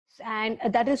And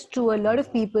that is true. A lot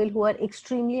of people who are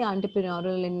extremely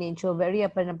entrepreneurial in nature, very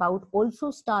up and about,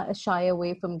 also shy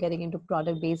away from getting into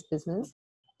product based business.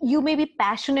 You may be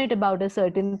passionate about a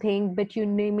certain thing, but you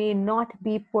may not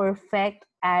be perfect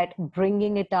at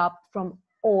bringing it up from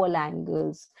all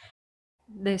angles.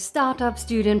 The Startup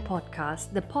Student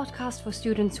Podcast, the podcast for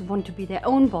students who want to be their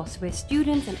own boss, where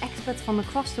students and experts from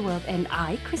across the world and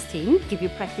I, Christine, give you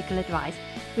practical advice.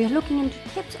 We are looking into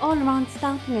tips all around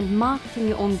starting and marketing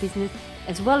your own business,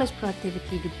 as well as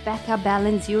productivity to better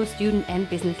balance your student and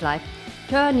business life.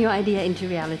 Turn your idea into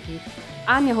reality.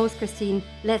 I'm your host, Christine.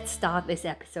 Let's start this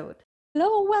episode.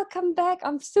 Hello, welcome back.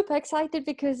 I'm super excited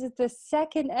because it's the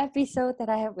second episode that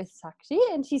I have with Sakshi,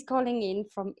 and she's calling in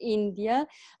from India,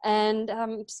 and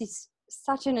she's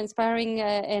such an inspiring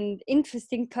and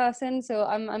interesting person. So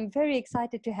I'm very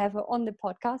excited to have her on the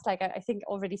podcast, like I think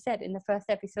already said in the first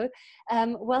episode.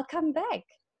 Welcome back.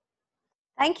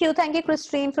 Thank you. Thank you,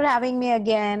 Christine, for having me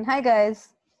again. Hi, guys.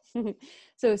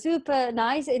 So super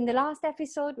nice. In the last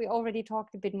episode, we already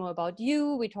talked a bit more about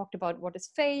you. We talked about what is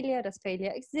failure. Does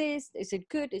failure exist? Is it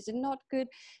good? Is it not good?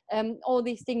 All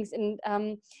these things.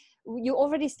 And you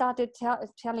already started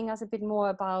telling us a bit more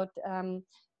about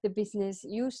the business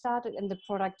you started and the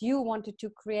product you wanted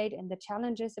to create and the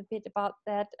challenges a bit about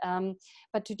that.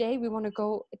 But today we want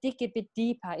to dig a bit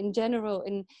deeper in general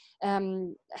in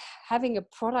having a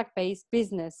product-based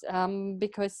business,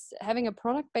 because having a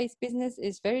product-based business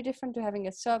is very different to having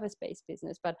a service-based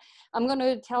business. But I'm going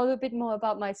to tell you a bit more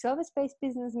about my service-based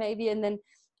business maybe, and then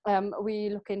we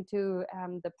look into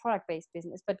the product-based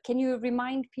business. But can you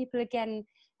remind people again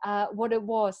what it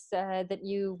was that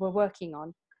you were working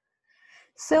on?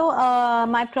 So,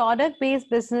 my product-based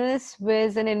business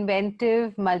was an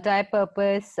inventive,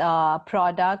 multi-purpose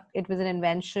product. It was an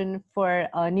invention for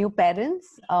new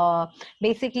parents.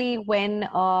 Basically, when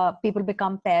people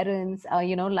become parents,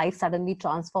 life suddenly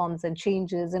transforms and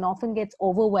changes, and often gets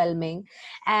overwhelming.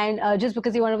 And just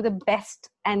because you want to be the best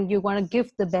and you want to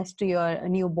give the best to your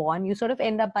newborn, you sort of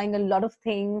end up buying a lot of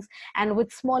things, and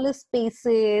with smaller space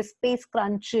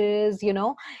crunches, you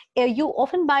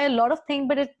often buy a lot of things,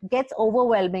 but it gets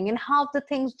overwhelming, and half the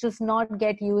things just not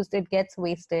get used, it gets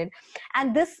wasted.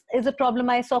 And this is a problem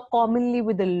I saw commonly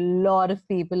with a lot of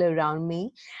people around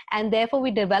me, and therefore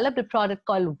we developed a product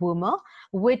called Woomer,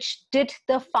 which did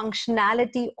the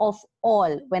functionality of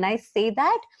all. When I say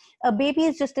that, a baby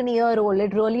is just an year old,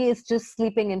 it really is just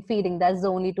sleeping and feeding. That's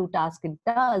the only two tasks it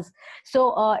does.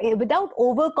 So without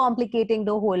overcomplicating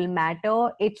the whole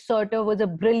matter, it sort of was a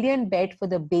brilliant bet for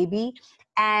the baby,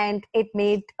 and it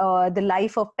made the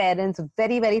life of parents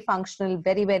very, very functional,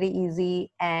 very, very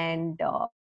easy, and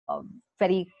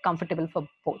very comfortable for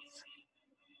both.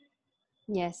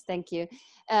 Yes, thank you.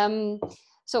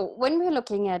 So when we're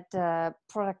looking at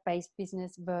product-based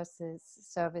business versus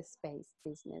service-based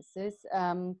businesses,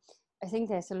 I think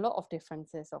there's a lot of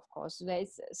differences, of course.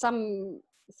 There's some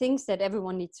things that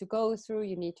everyone needs to go through.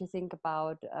 You need to think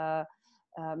about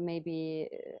maybe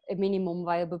a minimum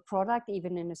viable product.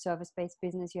 Even in a service-based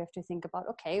business, you have to think about,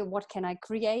 okay, what can I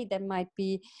create that might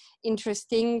be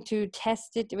interesting to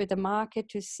test it with the market,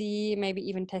 to see, maybe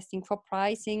even testing for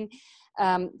pricing,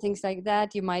 things like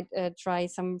that. You might try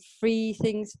some free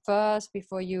things first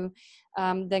before you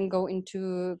then go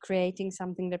into creating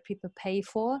something that people pay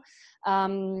for.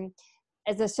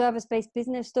 As a service-based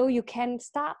business, though, you can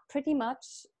start pretty much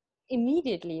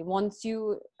immediately once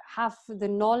you have the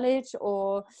knowledge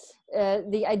or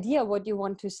the idea what you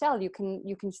want to sell. You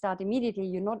can start immediately.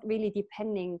 You're not really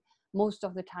depending most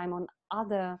of the time on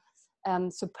other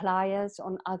suppliers,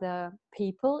 on other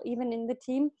people, even in the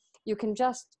team. You can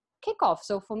just kick off.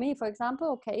 So for me, for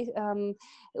example,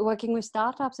 working with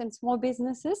startups and small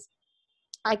businesses,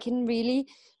 I can really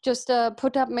just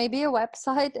put up maybe a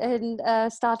website and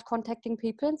start contacting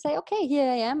people and say, okay,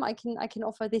 here I am. I can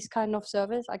offer this kind of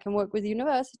service. I can work with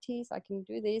universities. I can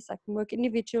do this. I can work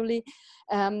individually.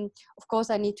 Of course,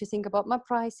 I need to think about my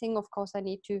pricing. Of course, I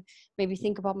need to maybe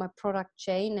think about my product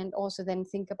chain, and also then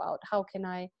think about how can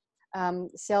I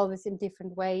sell this in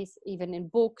different ways, even in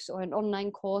books or in online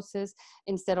courses,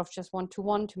 instead of just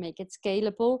one-to-one, to make it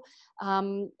scalable.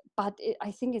 But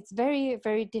I think it's very,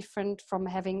 very different from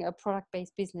having a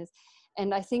product-based business.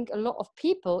 And I think a lot of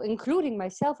people, including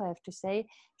myself, I have to say,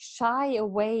 shy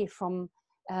away from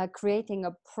creating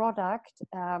a product,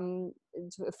 a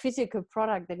physical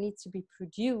product that needs to be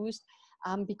produced,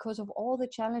 because of all the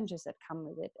challenges that come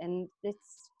with it. And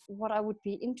that's what I would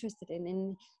be interested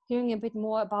in hearing a bit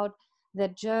more about the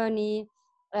journey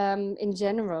in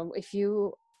general. If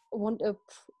you want to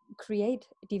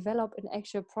develop an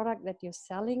actual product that you're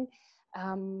selling,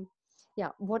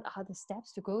 what are the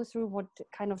steps to go through? What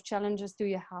kind of challenges do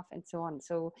you have, and so on?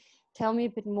 So tell me a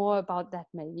bit more about that,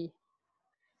 maybe.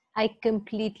 I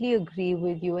completely agree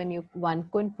with you, and one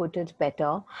couldn't put it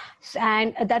better.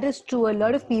 And that is true. A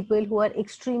lot of people who are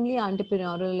extremely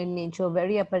entrepreneurial in nature,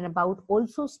 very up and about,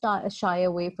 also shy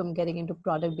away from getting into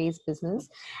product-based business,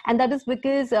 and that is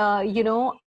because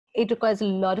it requires a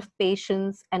lot of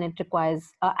patience, and it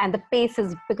requires and the pace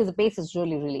is because the pace is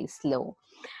really really slow.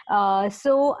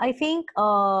 So I think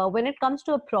when it comes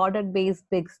to a product-based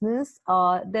business,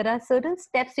 there are certain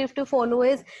steps you have to follow.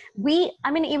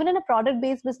 I mean, even in a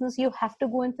product-based business, you have to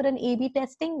go in for an A/B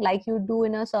testing, like you do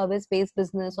in a service-based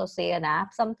business, or say an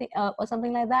app, something or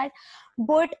something like that.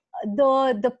 But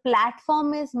the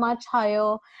platform is much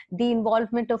higher, the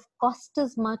involvement of cost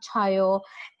is much higher,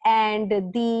 and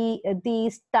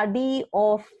the study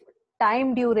of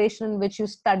time duration in which you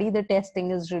study the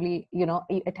testing is really,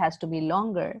 it has to be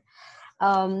longer.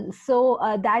 So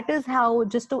that is how,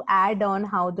 just to add on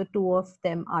how the two of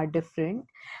them are different.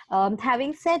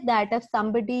 Having said that, if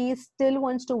somebody still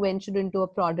wants to venture into a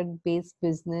product based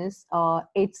business,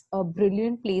 it's a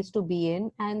brilliant place to be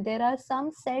in, and there are some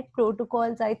set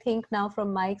protocols, I think, now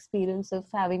from my experience of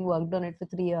having worked on it for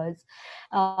 3 years,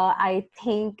 I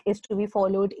think is to be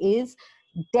followed is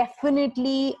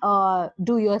definitely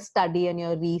do your study and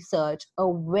your research. A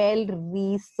well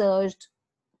researched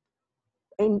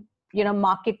in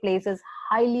marketplace is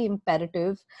highly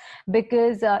imperative,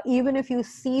 because even if you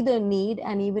see the need,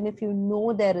 and even if you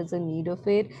know there is a need of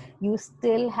it, you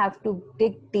still have to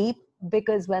dig deep,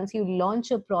 because once you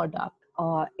launch a product,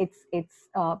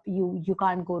 you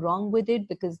can't go wrong with it,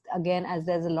 because again, as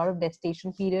there's a lot of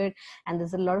gestation period, and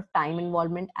there's a lot of time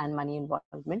involvement and money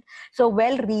involvement. So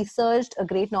well researched, a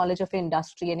great knowledge of your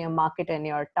industry and your market and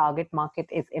your target market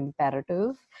is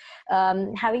imperative.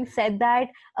 Having said that,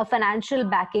 a financial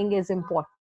backing is important.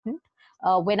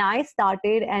 When I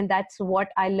started, and that's what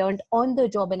I learned on the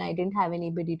job, and I didn't have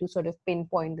anybody to sort of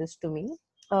pinpoint this to me,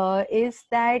 is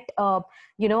that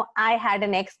I had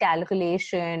an X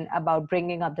calculation about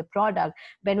bringing up the product.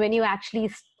 But when you actually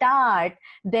start,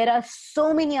 there are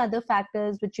so many other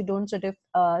factors which you don't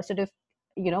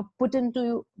put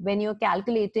into when you're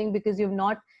calculating, because you've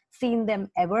not seen them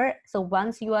ever. So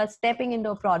once you are stepping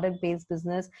into a product based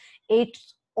business,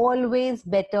 it's always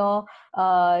better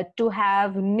to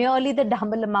have nearly the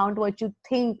double amount what you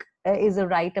think is the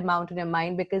right amount in your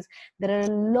mind, because there are a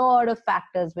lot of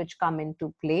factors which come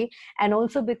into play, and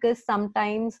also because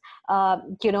sometimes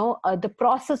the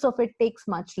process of it takes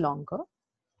much longer.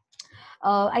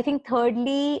 I think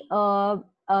thirdly,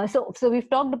 so we've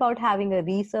talked about having a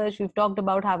research, we've talked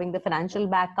about having the financial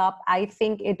backup. I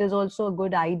think it is also a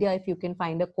good idea if you can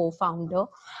find a co-founder.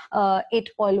 It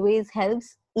always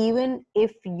helps, even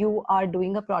if you are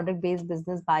doing a product-based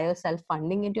business by yourself,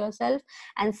 funding it yourself,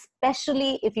 and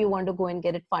especially if you want to go and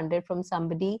get it funded from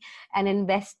somebody, an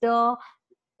investor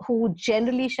who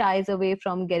generally shies away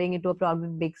from getting into a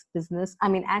product-based business. I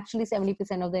mean, actually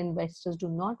 70% of the investors do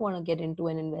not want to get into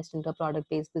and invest into a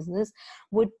product-based business,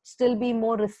 would still be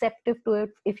more receptive to it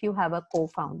if you have a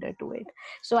co-founder to it.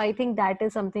 So I think that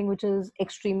is something which is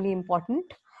extremely important.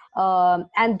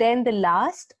 And then the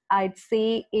last, I'd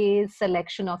say, is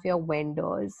selection of your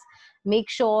vendors. Make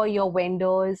sure your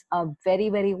vendors are very,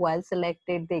 very well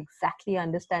selected. They exactly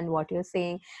understand what you're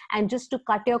saying. And just to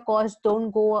cut your costs,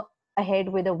 don't go ahead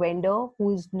with a vendor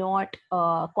who is not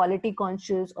quality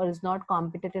conscious, or is not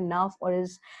competent enough, or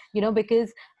is,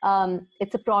 because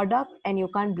it's a product and you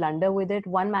can't blunder with it.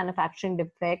 One manufacturing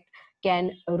defect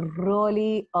can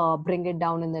really bring it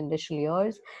down in the initial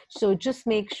years. So just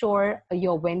make sure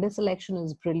your vendor selection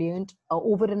is brilliant,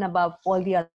 over and above all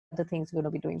the other things you're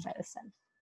going to be doing by yourself.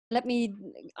 Let me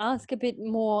ask a bit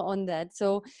more on that.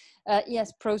 So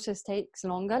yes, process takes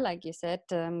longer, like you said,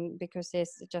 because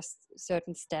there's just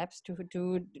certain steps to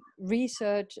do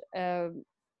research. I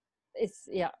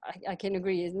can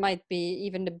agree. It might be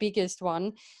even the biggest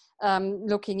one,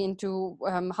 looking into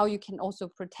how you can also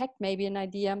protect maybe an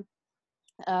idea,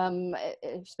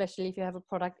 especially if you have a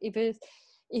product. If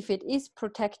it is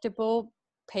protectable,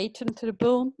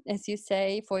 patentable, as you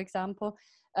say, for example,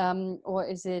 or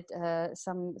is it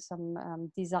some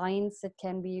designs that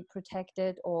can be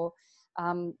protected, or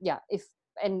and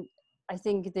I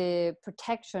think the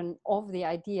protection of the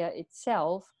idea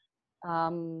itself,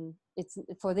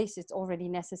 it's already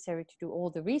necessary to do all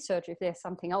the research if there's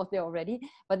something out there already.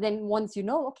 But then once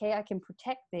okay, I can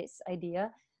protect this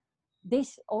idea,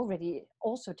 this already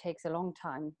also takes a long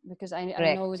time, because I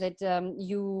know that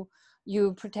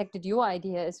you protected your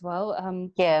idea as well.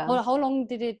 Yeah. How long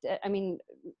did it,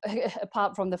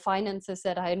 apart from the finances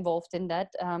that are involved in that,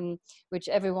 which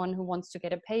everyone who wants to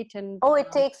get a patent. Oh,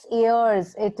 it takes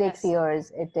years. It takes Yes.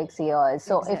 years. It takes years.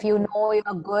 So if you Exactly. know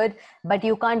you're good, but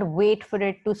you can't wait for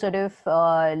it to sort of,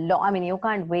 I mean, you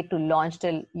can't wait to launch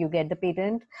till you get the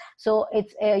patent. So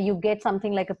it's you get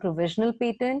something like a provisional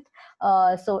patent.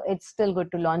 So it's still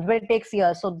good to launch, but it takes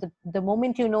years. So the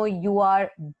moment you know you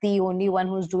are the only one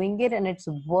who's doing it and it's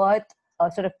worth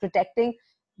sort of protecting,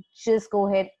 just go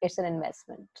ahead. It's an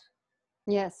investment.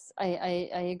 Yes,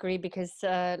 I agree, because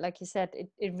like you said,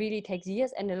 it really takes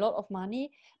years and a lot of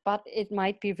money, but it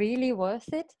might be really worth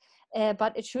it.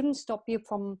 But it shouldn't stop you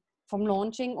from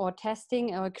launching or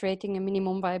testing or creating a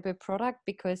minimum viable product,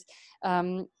 because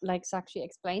like Sakshi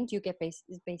explained, you get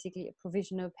basically a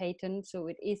provisional patent. So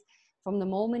it is from the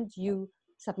moment you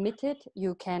submit it,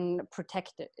 you can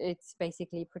protect it. It's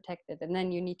basically protected, and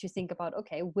then you need to think about,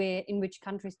 okay, where, in which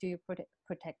countries do you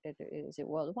protect it? Is it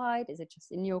worldwide? Is it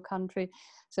just in your country?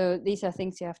 So these are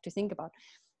things you have to think about.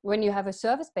 When you have a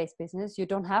service-based business, you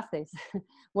don't have this.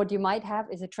 What you might have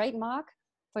is a trademark,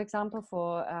 for example,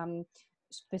 for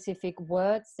specific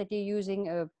words that you're using,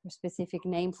 a specific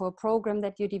name for a program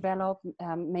that you develop,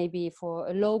 maybe for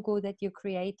a logo that you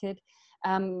created.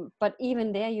 But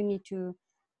even there, you need to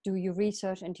do your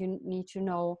research, and you need to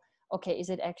know, okay,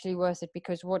 is it actually worth it?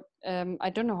 Because what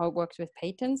I don't know how it works with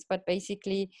patents, but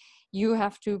basically you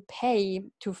have to pay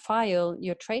to file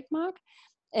your trademark,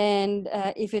 and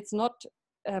if it's not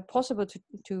possible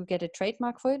to get a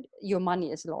trademark for it, your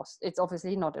money is lost. It's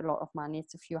obviously not a lot of money,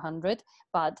 it's a few hundred,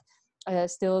 but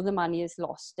still the money is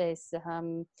lost.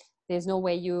 There's no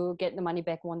way you get the money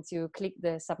back once you click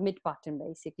the submit button,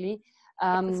 basically.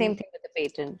 It's the same thing with the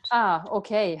patent.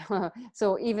 Okay.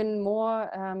 So even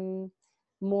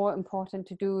more important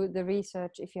to do the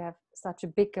research if you have such a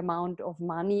big amount of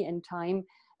money and time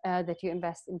that you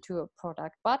invest into a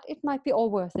product. But it might be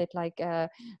all worth it,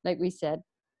 like we said.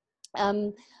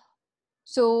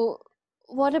 So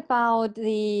what about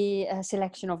the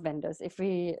selection of vendors, if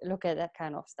we look at that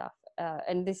kind of stuff?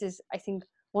 And this is, I think,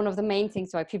 one of the main things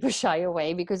why people shy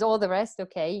away, because all the rest,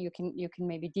 okay, you can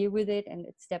maybe deal with it and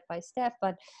it's step by step,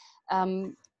 but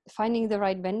finding the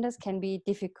right vendors can be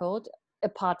difficult.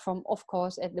 Apart from, of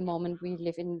course, at the moment we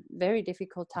live in very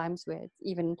difficult times where it's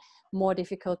even more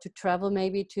difficult to travel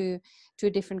maybe to a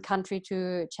different country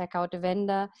to check out a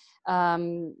vendor,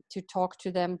 to talk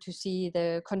to them, to see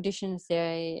the conditions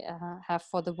they have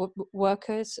for the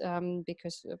workers,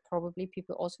 because probably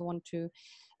people also want to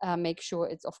make sure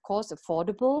it's, of course,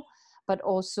 affordable, but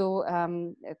also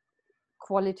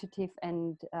qualitative,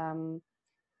 and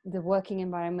the working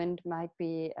environment might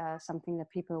be something that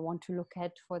people want to look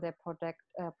at for their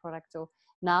product. So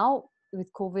now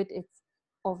with COVID, it's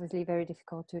obviously very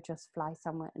difficult to just fly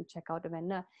somewhere and check out a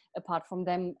vendor. Apart from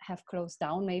them have closed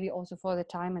down maybe also for the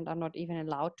time and are not even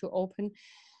allowed to open.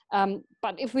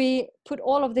 But if we put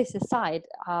all of this aside,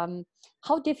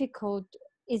 how difficult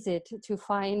is it to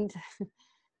find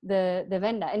the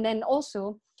vendor? And then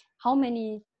also, how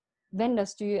many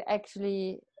vendors do you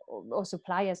actually, or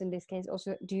suppliers in this case,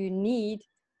 also do you need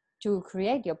to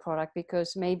create your product?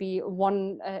 Because maybe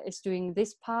one is doing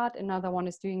this part, another one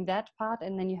is doing that part,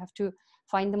 and then you have to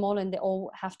find them all, and they all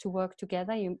have to work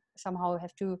together. You somehow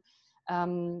have to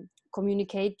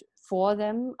communicate for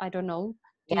them. I don't know.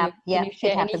 Can you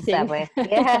share It happens anything? that way.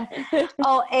 Yeah.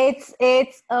 Oh, it's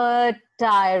a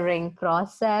tiring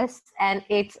process, and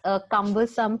it's a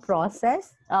cumbersome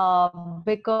process,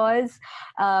 because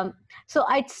so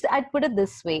I'd put it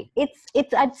this way.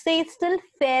 It's I'd say it's still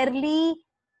fairly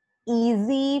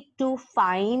easy to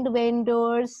find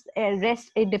vendors.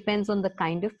 Rest, it depends on the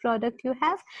kind of product you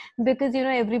have, because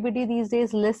everybody these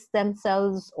days lists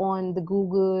themselves on the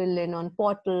Google and on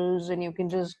portals, and you can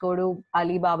just go to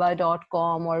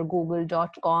alibaba.com or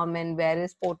google.com and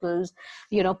various portals,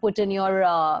 put in your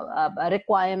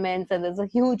requirements, and there's a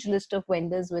huge list of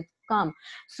vendors with come.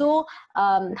 So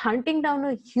hunting down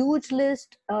a huge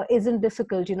list isn't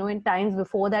difficult. In times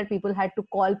before that, people had to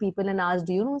call people and ask,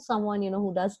 do you know someone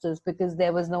who does this, because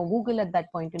there was no Google at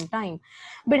that point in time.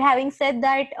 But having said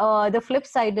that, the flip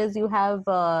side is you have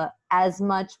as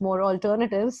much more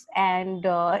alternatives, and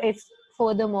it's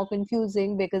further more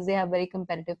confusing because they have very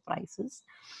competitive prices.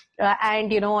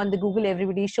 And on the Google,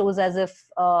 everybody shows as if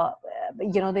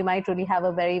they might really have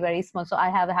a very, very small. So I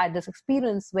have had this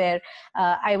experience where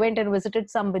I went and visited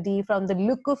somebody. From the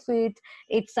look of it,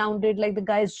 it sounded like the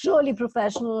guy is really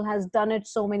professional, has done it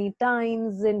so many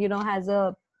times, and has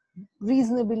a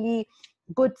reasonably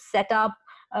good setup.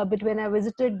 But when I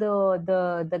visited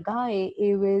the guy,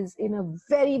 it was in a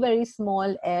very, very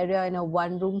small area in a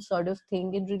one room sort of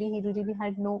thing. And really, he really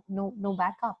had no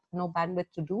backup, no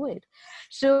bandwidth to do it.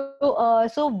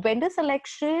 So vendor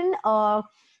selection,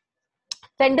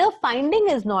 vendor finding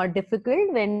is not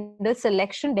difficult. Vendor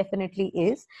selection definitely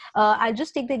is. I'll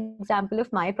just take the example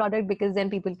of my product, because then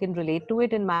people can relate to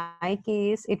it. In my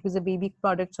case, it was a baby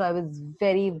product, so I was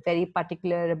very, very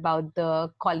particular about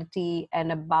the quality,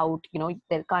 and about,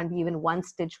 there can't be even one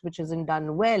stitch which isn't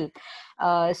done well.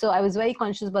 So I was very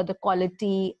conscious about the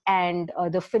quality, and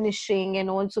the finishing,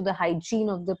 and also the hygiene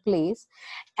of the place.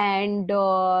 And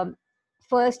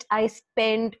first I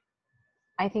spent,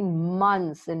 I think,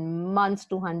 months and months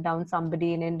to hunt down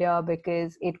somebody in India,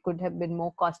 because it could have been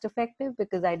more cost effective,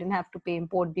 because I didn't have to pay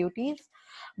import duties.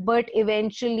 But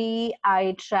eventually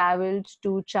I traveled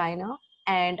to China,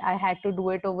 and I had to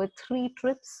do it over 3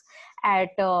 trips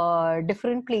at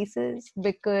different places,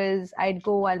 because I'd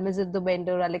go, I'll visit the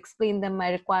vendor, I'll explain them my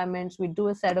requirements, we do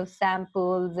a set of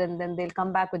samples, and then they'll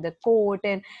come back with a quote,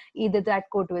 and either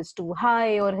that quote was too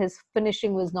high or his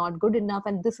finishing was not good enough.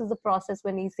 And this is the process,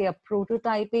 when we say a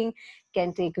prototyping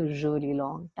can take a really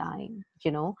long time.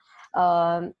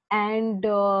 And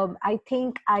I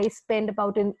think I spent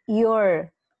about an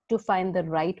year to find the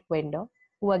right vendor,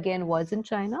 who again was in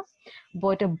China,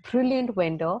 but a brilliant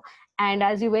vendor. And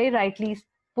as you very rightly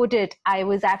put it, I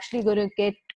was actually going to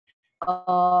get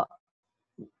a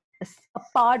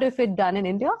part of it done in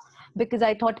India, because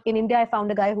I thought in India I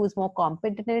found a guy who was more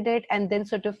competent in it, and then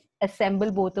sort of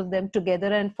assemble both of them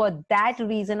together. And for that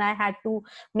reason, I had to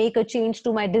make a change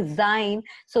to my design,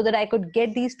 so that I could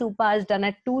get these 2 parts done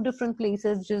at 2 different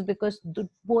places, just because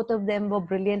both of them were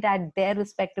brilliant at their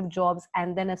respective jobs,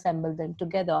 and then assemble them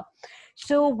together.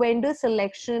 So vendor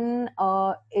selection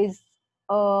is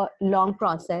a long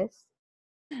process.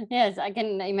 Yes, I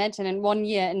can imagine in 1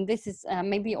 year, and this is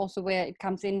maybe also where it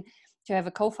comes in to have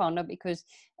a co-founder, because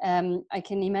I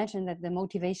can imagine that the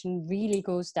motivation really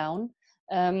goes down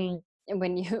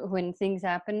when you when things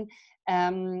happen.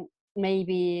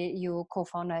 Maybe your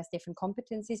co-founder has different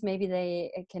competencies. Maybe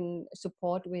they can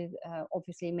support with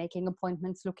obviously making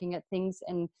appointments, looking at things,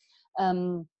 and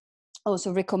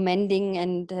also recommending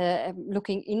and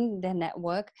looking in their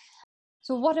network.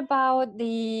 So what about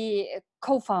the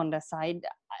co-founder side?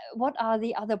 What are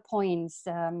the other points?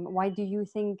 Why do you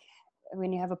think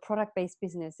when you have a product-based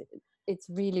business, it's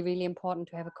really, really important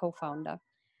to have a co-founder?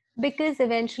 Because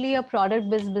eventually a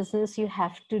product based business, you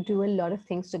have to do a lot of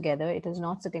things together. It is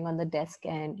not sitting on the desk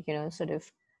and, sort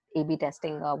of A/B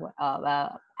testing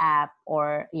a app,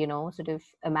 or, sort of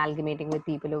amalgamating with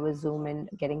people over Zoom and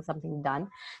getting something done.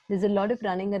 There's a lot of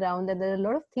running around, and there are a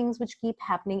lot of things which keep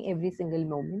happening every single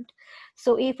moment.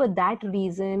 So for that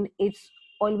reason, it's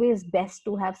always best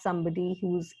to have somebody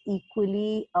who's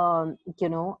equally,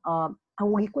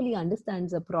 who equally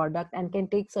understands the product and can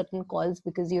take certain calls,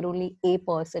 because you're only a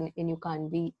person and you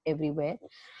can't be everywhere.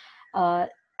 Uh,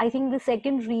 I think the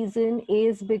second reason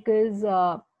is because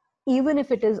even if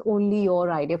it is only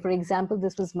your idea, for example,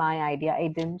 this was my idea. I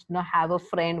didn't have a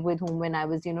friend with whom, when I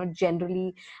was,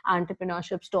 generally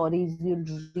entrepreneurship stories you'd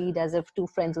read as if 2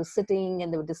 friends were sitting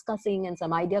and they were discussing and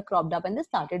some idea cropped up and they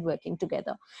started working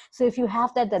together. So if you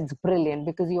have that, that's brilliant,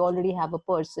 because you already have a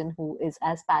person who is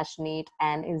as passionate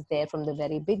and is there from the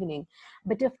very beginning.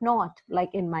 But if not,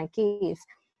 like in my case,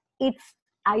 it's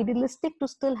idealistic to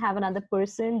still have another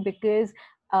person, because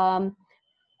um,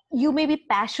 you may be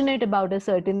passionate about a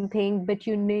certain thing, but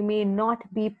you may not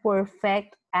be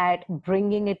perfect at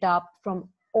bringing it up from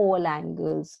all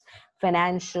angles: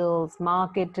 financials,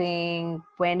 marketing,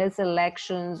 vendor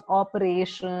selections,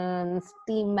 operations,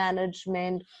 team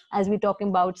management. As we're talking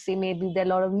about, say, maybe there are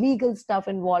a lot of legal stuff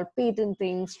involved, patent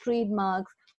things,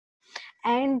 trademarks.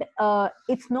 And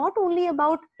it's not only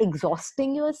about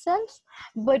exhausting yourselves,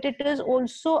 but it is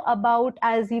also about,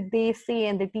 as they say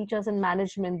and they teach us in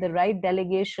management, the right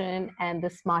delegation and the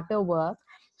smarter work.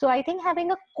 So I think having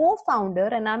a co-founder,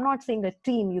 and I'm not saying a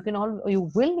team, you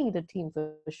will need a team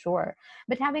for sure,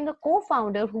 but having a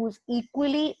co-founder who's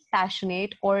equally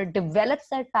passionate or develops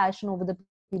that passion over the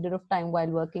period of time while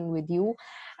working with you,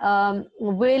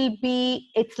 will be,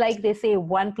 it's like they say,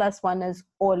 1+1 is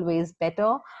always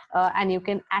better. And you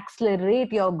can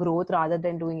accelerate your growth rather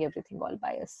than doing everything all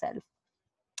by yourself.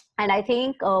 And I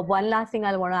think one last thing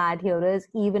I want to add here is,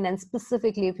 even and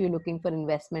specifically if you're looking for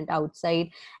investment outside,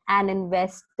 an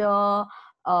investor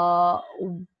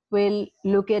will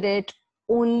look at it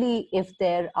only if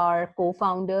there are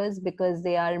co-founders, because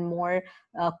they are more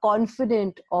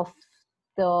confident of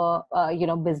the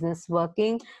business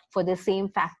working for the same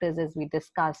factors as we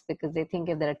discussed, because they think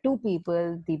if there are two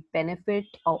people, the benefit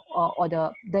or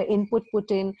the input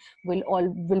put in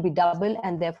will be double,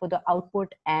 and therefore the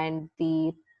output and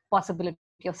the possibility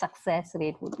of success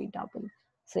rate would be double.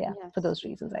 So yeah, for Yes. those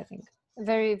reasons, I think.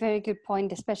 Very, very good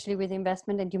point, especially with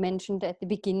investment. And you mentioned at the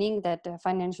beginning that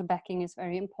financial backing is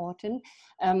very important.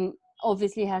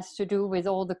 Obviously has to do with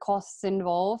all the costs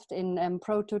involved in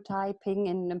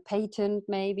prototyping and patent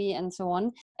maybe and so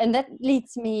on. And that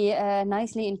leads me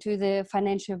nicely into the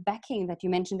financial backing that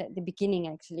you mentioned at the beginning.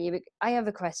 Actually, I have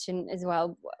a question as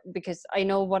well, because I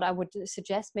know what I would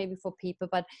suggest maybe for people,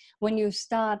 but when you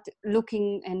start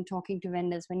looking and talking to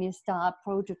vendors, when you start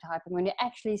prototyping, when you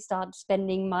actually start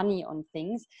spending money on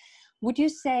things, would you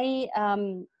say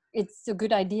it's a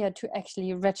good idea to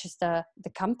actually register the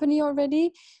company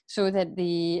already, so that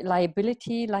the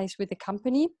liability lies with the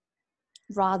company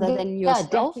rather than Yeah,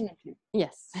 yourself? definitely.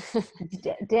 Yes.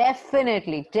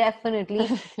 Definitely.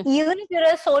 Even if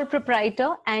you're a sole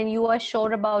proprietor and you are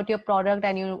sure about your product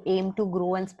and you aim to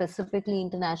grow, and specifically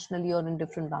internationally or in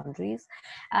different boundaries,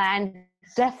 and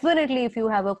definitely if you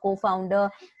have a co-founder,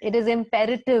 it is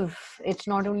imperative, it's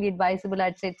not only advisable,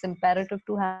 I'd say it's imperative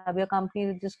to have your company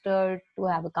registered, to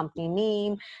have a company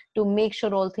name, to make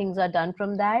sure all things are done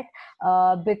from that,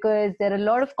 because there are a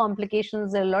lot of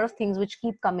complications, there are a lot of things which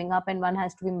keep coming up, and one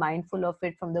has to be mindful of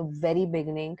it from the very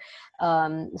beginning.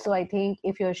 So I think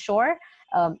if you're sure,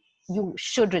 you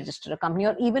should register a company.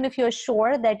 Or even if you're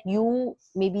sure that you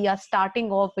maybe are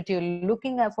starting off, but you're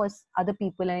looking at for other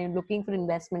people and you're looking for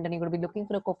investment and you're going to be looking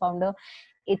for a co-founder,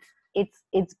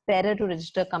 it's better to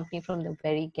register a company from the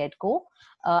very get-go,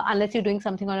 unless you're doing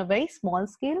something on a very small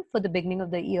scale for the beginning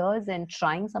of the years and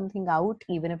trying something out,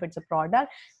 even if it's a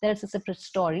product. That's a separate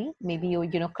story. Maybe you're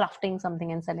crafting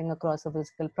something and selling across a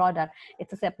physical product.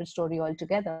 It's a separate story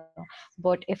altogether.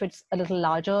 But if it's a little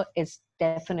larger, it's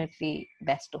definitely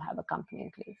best to have a company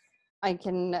in place. I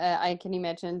can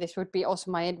imagine this would be also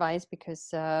my advice, because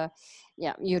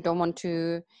you don't want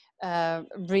to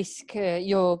risk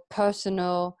your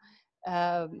personal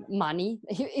money,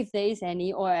 if there is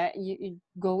any, or you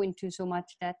go into so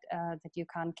much debt that you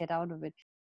can't get out of it.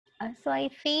 So I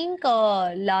think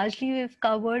largely we've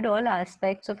covered all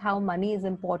aspects of how money is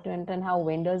important and how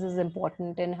vendors is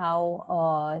important and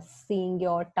how seeing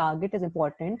your target is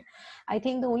important. I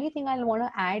think the only thing I'll want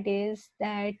to add is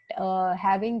that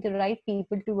having the right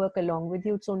people to work along with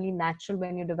you, it's only natural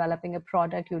when you're developing a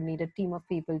product, you need a team of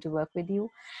people to work with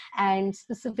you. And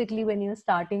specifically when you're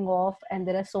starting off and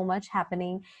there are so much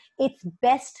happening, it's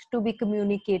best to be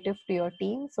communicative to your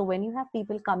team. So when you have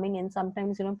people coming in,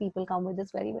 sometimes people come with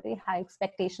this very, very high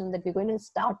expectation that we're going to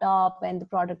start up and the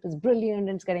product is brilliant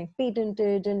and it's getting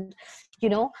patented, and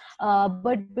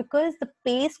but because the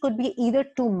pace could be either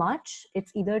too much,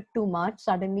 it's either too much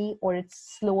suddenly, or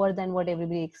it's slower than what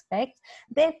everybody expects,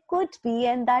 there could be,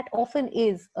 and that often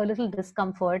is, a little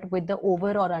discomfort with the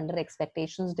over or under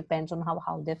expectations, depends on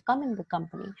how they've come in the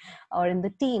company or in the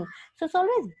team. So it's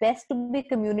always best to be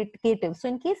communicative. So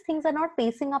in case things are not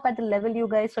pacing up at the level you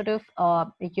guys sort of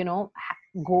had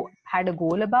a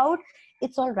goal about,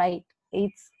 it's all right.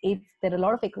 It's there are a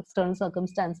lot of external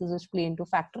circumstances which play into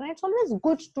factor, and it's always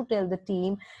good to tell the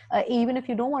team, even if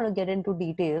you don't want to get into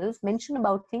details, mention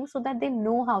about things so that they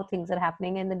know how things are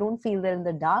happening and they don't feel they're in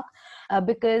the dark,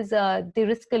 because they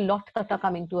risk a lot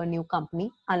coming to a new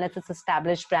company unless it's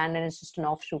established brand and it's just an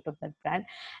offshoot of that brand,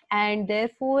 and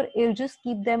therefore it'll just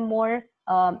keep them more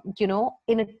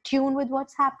in a tune with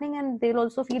what's happening, and they'll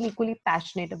also feel equally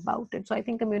passionate about it. So I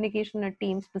think communication in a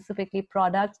team, specifically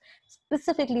products,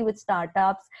 specifically with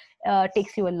startups,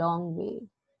 takes you a long way.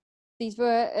 These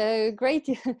were great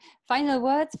final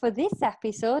words for this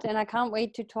episode, and I can't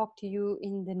wait to talk to you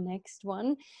in the next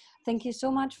one. Thank you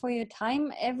so much for your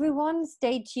time, everyone.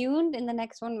 Stay tuned. In the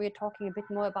next one, we're talking a bit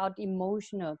more about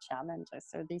emotional challenges.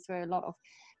 So these were a lot of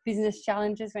business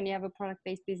challenges when you have a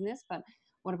product-based business, but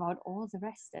what about all the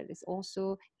rest that is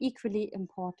also equally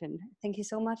important? Thank you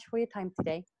so much for your time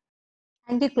today.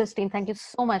 Thank you, Christine. Thank you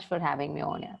so much for having me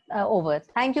on over.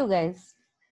 Thank you, guys.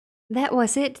 That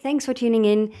was it. Thanks for tuning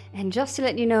in. And just to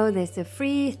let you know, there's a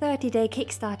free 30-day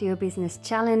Kickstart Your Business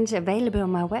Challenge available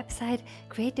on my website,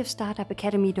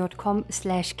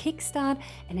 creativestartupacademy.com/kickstart,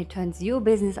 and it turns your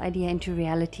business idea into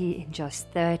reality in just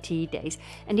 30 days.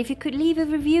 And if you could leave a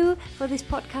review for this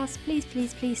podcast,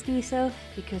 please do so,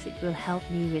 because it will help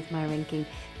me with my ranking.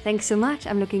 Thanks so much.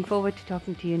 I'm looking forward to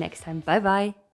talking to you next time. Bye-bye.